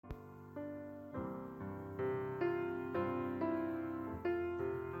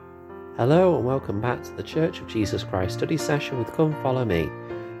Hello and welcome back to the Church of Jesus Christ study session with Come Follow Me.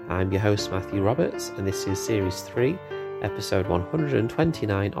 I'm your host Matthew Roberts and this is Series 3, Episode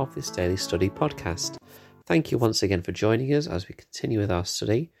 129 of this daily study podcast. Thank you once again for joining us as we continue with our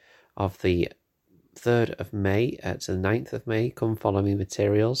study of the 3rd of May to the 9th of May Come Follow Me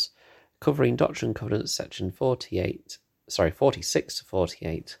materials, covering Doctrine and Covenants section 46 to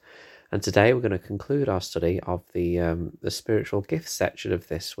 48. And today we're going to conclude our study of the spiritual gifts section of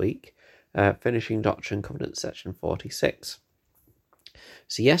this week, finishing Doctrine and Covenants section 46.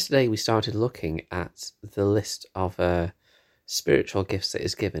 So yesterday we started looking at the list of spiritual gifts that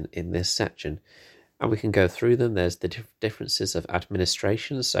is given in this section. And we can go through them. There's the differences of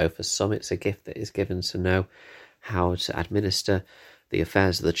administration. So for some it's a gift that is given to know how to administer the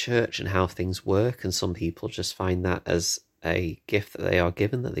affairs of the church and how things work. And some people just find that as a gift that they are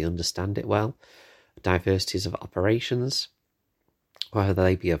given, that they understand it well. Diversities of operations, whether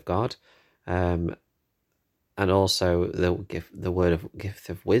they be of God, and also the gift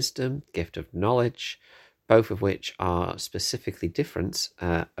of wisdom, gift of knowledge, both of which are specifically different.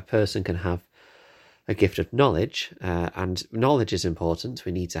 A person can have a gift of knowledge, and knowledge is important.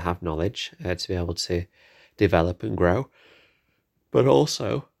 We need to have knowledge to be able to develop and grow, but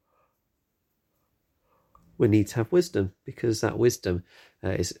also we need to have wisdom, because that wisdom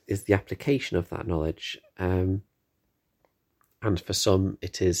is the application of that knowledge. And for some,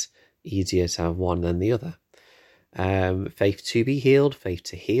 it is easier to have one than the other. Faith to be healed, faith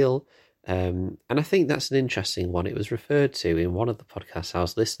to heal. And I think that's an interesting one. It was referred to in one of the podcasts I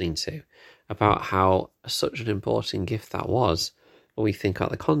was listening to about how such an important gift that was. When we think about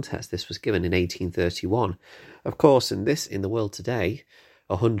the context, this was given in 1831. Of course, in the world today,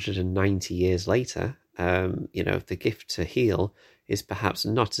 190 years later, the gift to heal is perhaps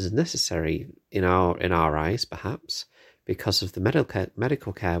not as necessary in our eyes, perhaps, because of the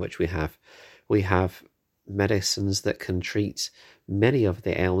medical care which we have. We have medicines that can treat many of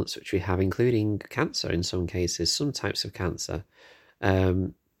the ailments which we have, including cancer in some cases, some types of cancer,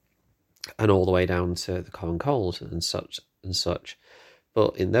 and all the way down to the common cold and such.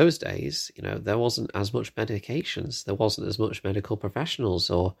 But in those days, there wasn't as much medications, there wasn't as much medical professionals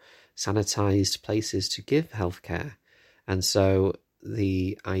or sanitized places to give healthcare. And so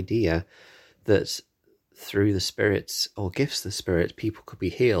the idea that through the spirits or gifts of the spirit, people could be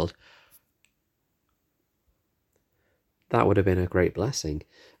healed, that would have been a great blessing.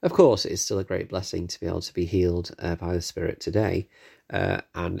 Of course, it's still a great blessing to be able to be healed by the Spirit today.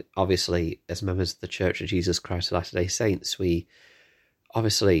 And obviously, as members of the Church of Jesus Christ of Latter-day Saints, we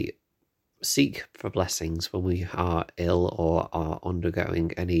obviously seek for blessings when we are ill or are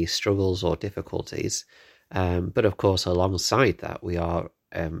undergoing any struggles or difficulties. But of course, alongside that, we are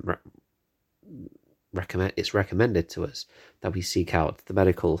it's recommended to us that we seek out the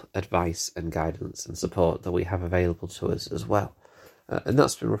medical advice and guidance and support that we have available to us as well. And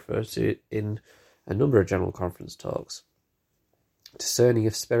that's been referred to in a number of General Conference talks. Discerning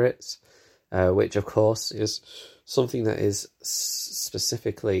of spirits, which of course is something that is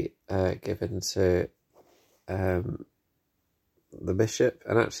specifically given to the bishop,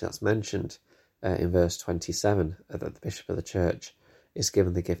 and actually that's mentioned in verse 27, that the bishop of the church is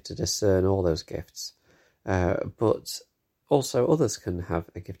given the gift to discern all those gifts. But also others can have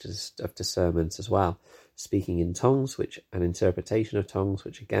a gift of discernment as well. Speaking in tongues, an interpretation of tongues,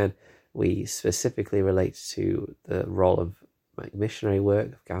 which again, we specifically relate to the role of missionary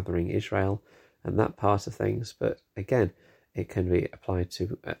work, of gathering Israel, and that part of things. But again, it can be applied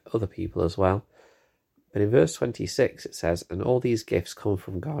to other people as well. But in verse 26, it says, "And all these gifts come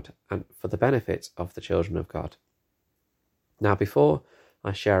from God, and for the benefit of the children of God." Now, before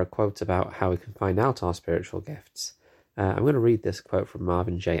I share a quote about how we can find out our spiritual gifts, I'm going to read this quote from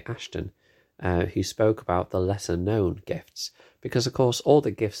Marvin J. Ashton, who spoke about the lesser-known gifts, because, of course, all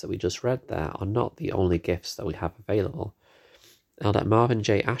the gifts that we just read there are not the only gifts that we have available. Elder Marvin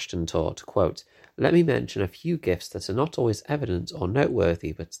J. Ashton taught, quote, "Let me mention a few gifts that are not always evident or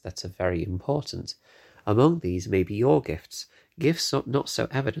noteworthy, but that are very important. Among these may be your gifts not so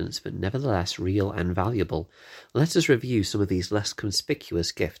evident, but nevertheless real and valuable. Let us review some of these less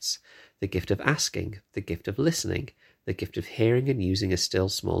conspicuous gifts: the gift of asking, the gift of listening, the gift of hearing and using a still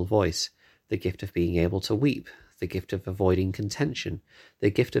small voice, the gift of being able to weep, the gift of avoiding contention, the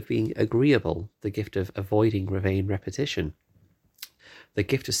gift of being agreeable, the gift of avoiding vain repetition, the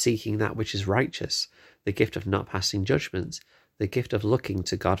gift of seeking that which is righteous, the gift of not passing judgment, the gift of looking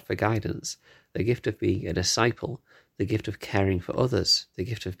to God for guidance, the gift of being a disciple, the gift of caring for others, the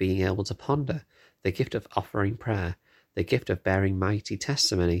gift of being able to ponder, the gift of offering prayer, the gift of bearing mighty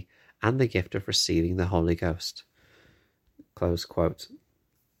testimony, and the gift of receiving the Holy Ghost." Close quote.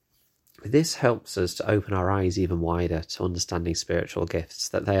 This helps us to open our eyes even wider to understanding spiritual gifts,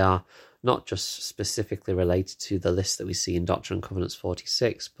 that they are not just specifically related to the list that we see in Doctrine and Covenants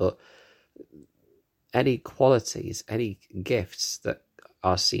 46, but any qualities, any gifts that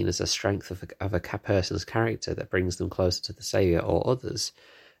are seen as a strength of a person's character that brings them closer to the Saviour or others,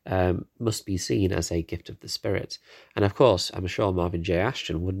 must be seen as a gift of the Spirit. And of course, I'm sure Marvin J.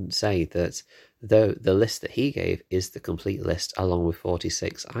 Ashton wouldn't say that the list that he gave is the complete list along with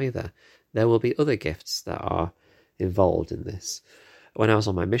 46 either. There will be other gifts that are involved in this. When I was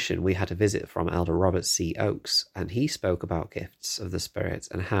on my mission, we had a visit from Elder Robert C. Oakes, and he spoke about gifts of the Spirit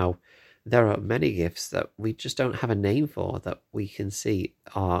and how there are many gifts that we just don't have a name for, that we can see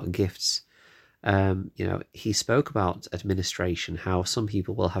are gifts. He spoke about administration, how some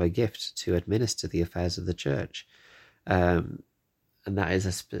people will have a gift to administer the affairs of the church. And that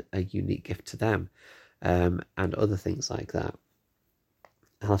is a unique gift to them, and other things like that.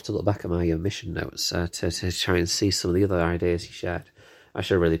 I'll have to look back at my mission notes to try and see some of the other ideas he shared. I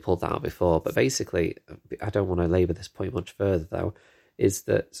should have really pulled that out before, but basically, I don't want to labour this point much further, though, is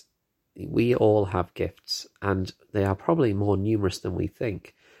that we all have gifts, and they are probably more numerous than we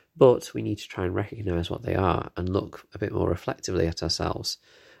think, but we need to try and recognise what they are and look a bit more reflectively at ourselves.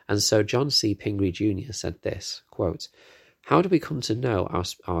 And so John C. Pingree Jr. said this, quote, "How do we come to know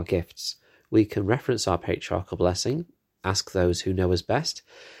our gifts? We can reference our patriarchal blessing, ask those who know us best,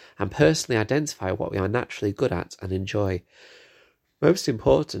 and personally identify what we are naturally good at and enjoy. Most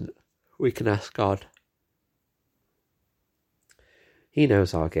important, we can ask God. He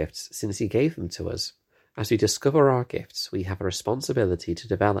knows our gifts, since he gave them to us. As we discover our gifts, we have a responsibility to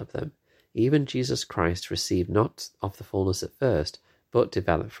develop them. Even Jesus Christ received not of the fullness at first, but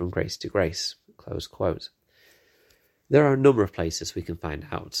developed from grace to grace." Close quote. There are a number of places we can find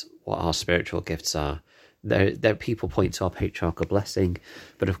out what our spiritual gifts are. There people point to our patriarchal blessing,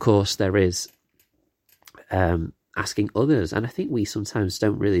 but of course there is asking others, and I think we sometimes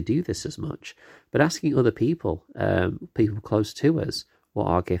don't really do this as much, but asking other people, people close to us, what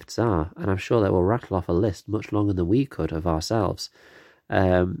our gifts are, and I'm sure they will rattle off a list much longer than we could of ourselves,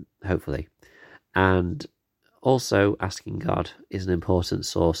 hopefully. And also asking God is an important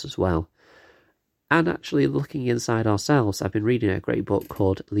source as well. And actually looking inside ourselves, I've been reading a great book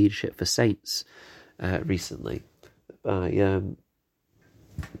called Leadership for Saints recently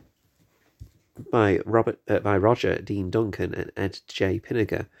by Roger Dean Duncan and Ed J.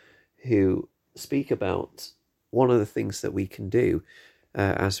 Pinniger, who speak about one of the things that we can do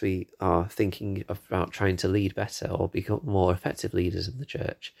as we are thinking about trying to lead better or become more effective leaders in the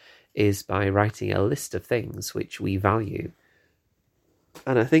church is by writing a list of things which we value.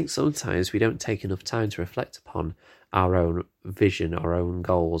 And I think sometimes we don't take enough time to reflect upon our own vision, our own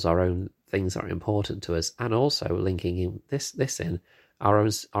goals, our own things that are important to us, and also linking in this in our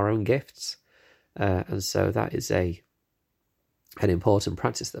own gifts. And so that is an important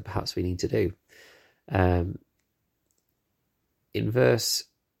practice that perhaps we need to do. In verse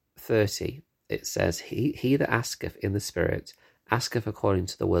 30, it says, He that asketh in the Spirit asketh according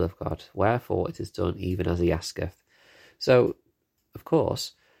to the will of God, wherefore it is done even as he asketh. So, of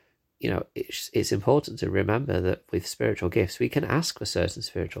course, it's important to remember that with spiritual gifts, we can ask for certain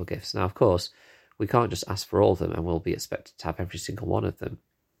spiritual gifts. Now, of course, we can't just ask for all of them and we'll be expected to have every single one of them.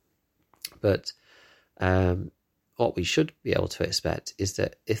 But what we should be able to expect is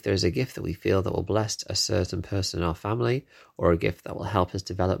that if there's a gift that we feel that will bless a certain person in our family, or a gift that will help us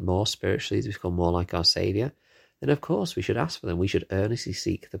develop more spiritually to become more like our Saviour, then of course we should ask for them. We should earnestly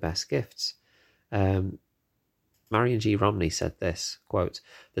seek the best gifts. Marion G. Romney said this, quote,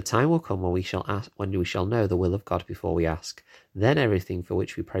 "The time will come when we shall ask, when we shall know the will of God before we ask. Then everything for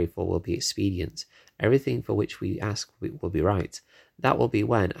which we pray for will be expedient. Everything for which we ask will be right. That will be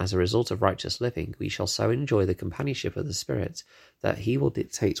when, as a result of righteous living, we shall so enjoy the companionship of the Spirit that he will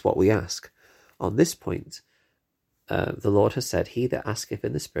dictate what we ask. On this point, the Lord has said, He that asketh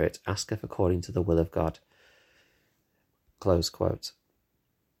in the Spirit asketh according to the will of God." Close quote.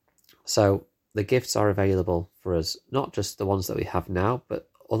 So the gifts are available for us, not just the ones that we have now, but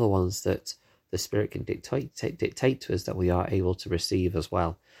other ones that the Spirit can dictate to us that we are able to receive as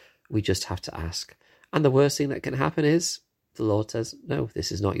well. We just have to ask. And the worst thing that can happen is the Lord says, no,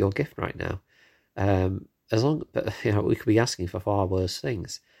 this is not your gift right now. But we could be asking for far worse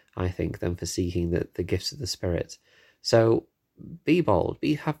things, I think, than for seeking the gifts of the Spirit. So be bold,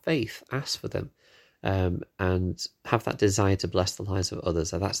 have faith, ask for them, and have that desire to bless the lives of others.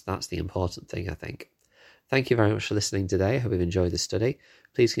 So that's the important thing, I think. Thank you very much for listening today. I hope you've enjoyed this study.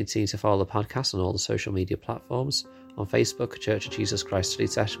 Please continue to follow the podcast on all the social media platforms. On Facebook, Church of Jesus Christ Study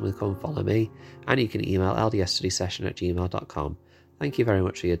Session will come and follow me, and you can email ldsstudysession@gmail.com. Thank you very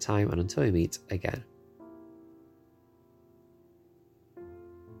much for your time, and until we meet again.